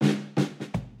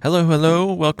Hello,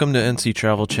 hello. Welcome to NC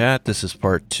Travel Chat. This is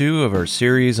part 2 of our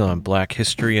series on Black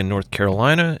history in North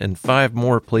Carolina and 5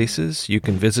 more places you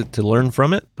can visit to learn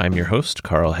from it. I'm your host,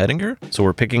 Carl Hedinger. So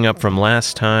we're picking up from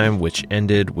last time, which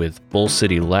ended with Bull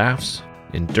City Laughs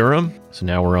in Durham. So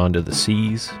now we're on to the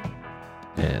C's.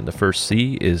 And the first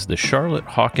C is the Charlotte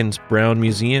Hawkins Brown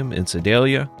Museum in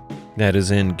Sedalia. That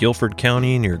is in Guilford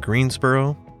County near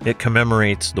Greensboro. It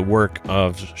commemorates the work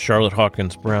of Charlotte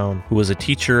Hawkins Brown, who was a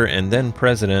teacher and then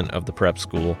president of the prep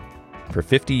school. For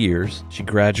 50 years, she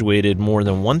graduated more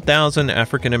than 1,000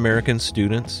 African-American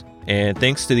students, and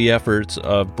thanks to the efforts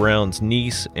of Brown's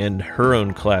niece and her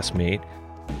own classmate,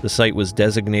 the site was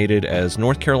designated as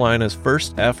North Carolina's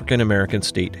first African-American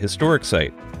state historic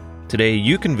site. Today,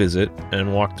 you can visit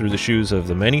and walk through the shoes of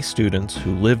the many students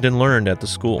who lived and learned at the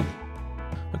school.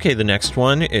 Okay, the next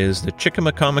one is the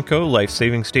Chickamaucomico Life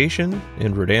Saving Station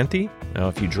in Rodanthe. Now,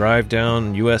 if you drive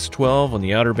down US 12 on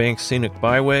the Outer Banks Scenic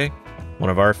Byway, one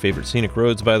of our favorite scenic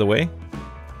roads, by the way,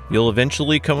 you'll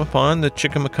eventually come upon the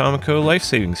Chickamaucomico Life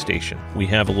Saving Station. We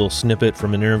have a little snippet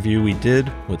from an interview we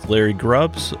did with Larry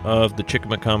Grubbs of the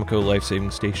Chickamaucomico Life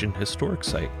Saving Station historic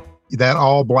site. That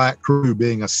all-black crew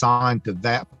being assigned to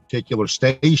that particular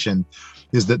station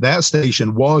is that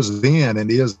station was then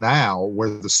and is now where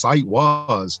the site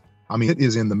was. I mean, it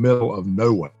is in the middle of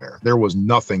nowhere. There was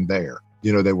nothing there.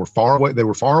 You know, they were far away. They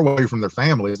were far away from their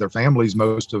families. Their families,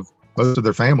 most of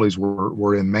their families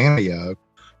were in Manio,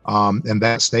 and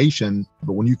that station.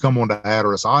 But when you come onto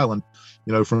Hatteras Island,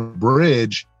 you know, from the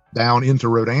bridge down into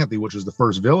Rodanthe, which is the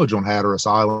first village on Hatteras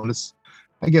Island,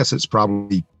 I guess it's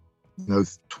probably,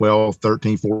 12,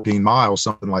 13, 14 miles,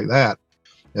 something like that.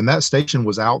 And that station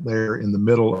was out there in the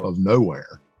middle of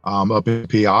nowhere, up in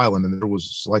Pea Island. And there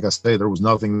was, like I say, there was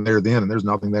nothing there then, and there's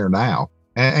nothing there now.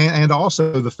 And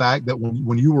also the fact that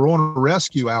when you were on a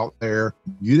rescue out there,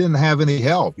 you didn't have any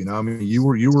help. You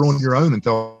were on your own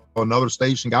until another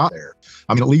station got there.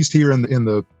 I mean, at least here in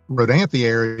the Rodanthe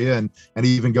area, and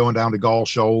even going down to Gall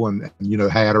Shoal and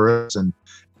Hatteras and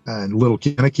Little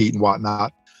Kennekeet and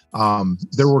whatnot.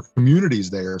 There were communities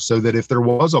there, so that if there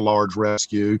was a large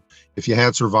rescue, if you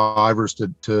had survivors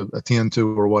to attend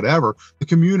to or whatever, the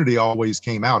community always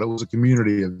came out. It was a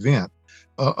community event.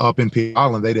 Up in Pea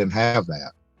Island, they didn't have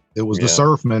that. It was the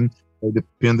surfmen. They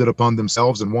depended upon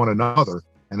themselves and one another,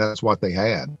 and that's what they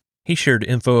had. He shared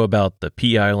info about the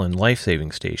Pea Island Life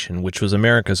Saving Station, which was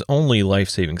America's only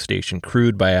life-saving station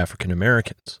crewed by African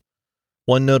Americans.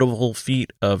 One notable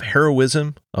feat of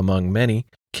heroism, among many,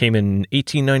 came in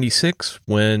 1896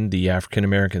 when the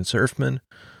African-American surfmen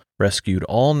rescued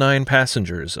all 9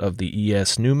 passengers of the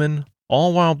E.S. Newman,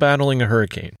 all while battling a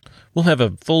hurricane. We'll have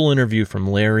a full interview from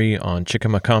Larry on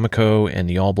Chickamaucomico and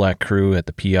the all-black crew at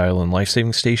the Pea Island Life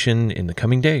Saving Station in the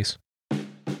coming days.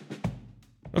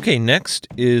 Okay, next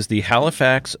is the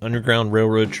Halifax Underground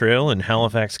Railroad Trail in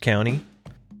Halifax County.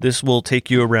 This will take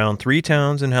you around 3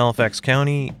 towns in Halifax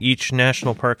County. Each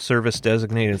National Park Service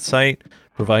designated site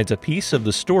provides a piece of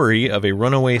the story of a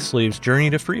runaway slave's journey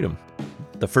to freedom.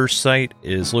 The first site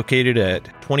is located at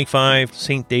 25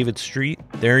 St. David Street.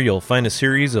 There you'll find a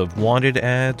series of wanted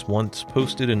ads once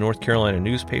posted in North Carolina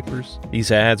newspapers.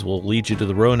 These ads will lead you to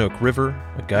the Roanoke River,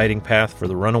 a guiding path for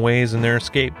the runaways and their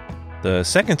escape. The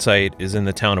second site is in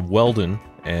the town of Weldon,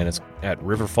 and it's at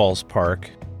River Falls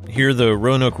Park. Here the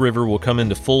Roanoke River will come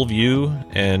into full view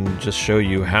and just show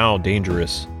you how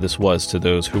dangerous this was to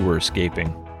those who were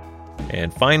escaping.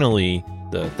 And finally,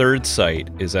 the third site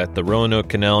is at the Roanoke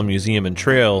Canal Museum and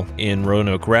Trail in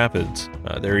Roanoke Rapids.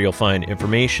 There you'll find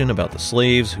information about the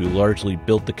slaves who largely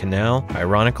built the canal.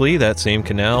 Ironically, that same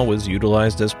canal was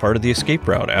utilized as part of the escape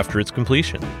route after its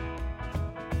completion.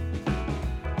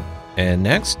 And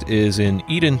next is in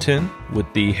Edenton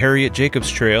with the Harriet Jacobs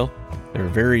Trail. There are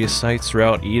various sites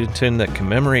throughout Edenton that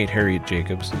commemorate Harriet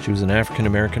Jacobs. She was an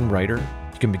African-American writer.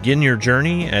 You can begin your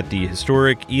journey at the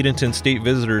historic Edenton State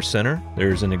Visitors Center.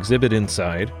 There's an exhibit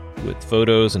inside with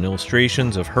photos and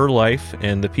illustrations of her life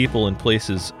and the people and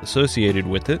places associated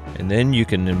with it. And then you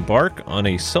can embark on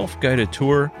a self-guided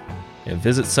tour and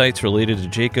visit sites related to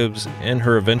Jacobs and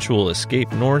her eventual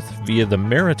escape north via the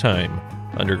Maritime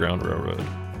Underground Railroad.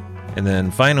 And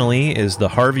then finally is the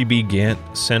Harvey B.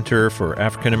 Gantt Center for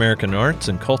African American Arts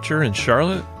and Culture in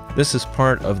Charlotte. This is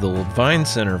part of the Levine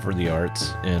Center for the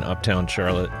Arts in Uptown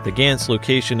Charlotte. The Gantt's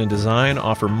location and design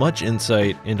offer much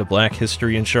insight into Black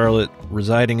history in Charlotte,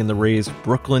 residing in the raised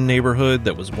Brooklyn neighborhood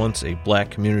that was once a Black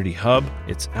community hub.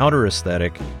 Its outer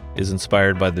aesthetic is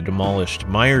inspired by the demolished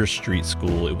Myers Street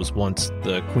School. It was once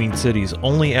the Queen City's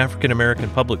only African American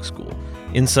public school.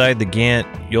 Inside the Gantt,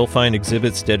 you'll find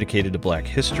exhibits dedicated to Black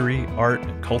history, art,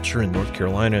 and culture in North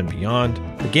Carolina and beyond.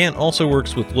 The Gantt also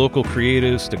works with local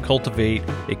creatives to cultivate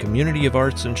a community of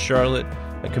arts in Charlotte,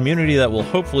 a community that will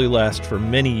hopefully last for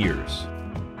many years.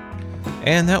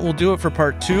 And that will do it for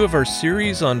part 2 of our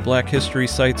series on Black history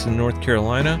sites in North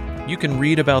Carolina. You can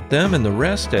read about them and the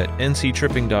rest at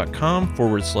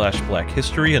nctripping.com/Black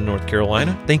history in North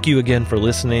Carolina. Thank you again for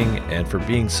listening and for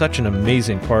being such an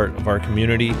amazing part of our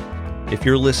community. If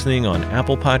you're listening on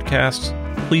Apple Podcasts,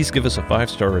 please give us a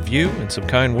 5-star review and some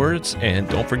kind words, and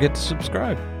don't forget to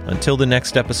subscribe. Until the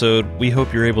next episode, we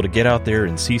hope you're able to get out there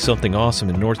and see something awesome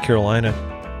in North Carolina.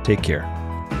 Take care.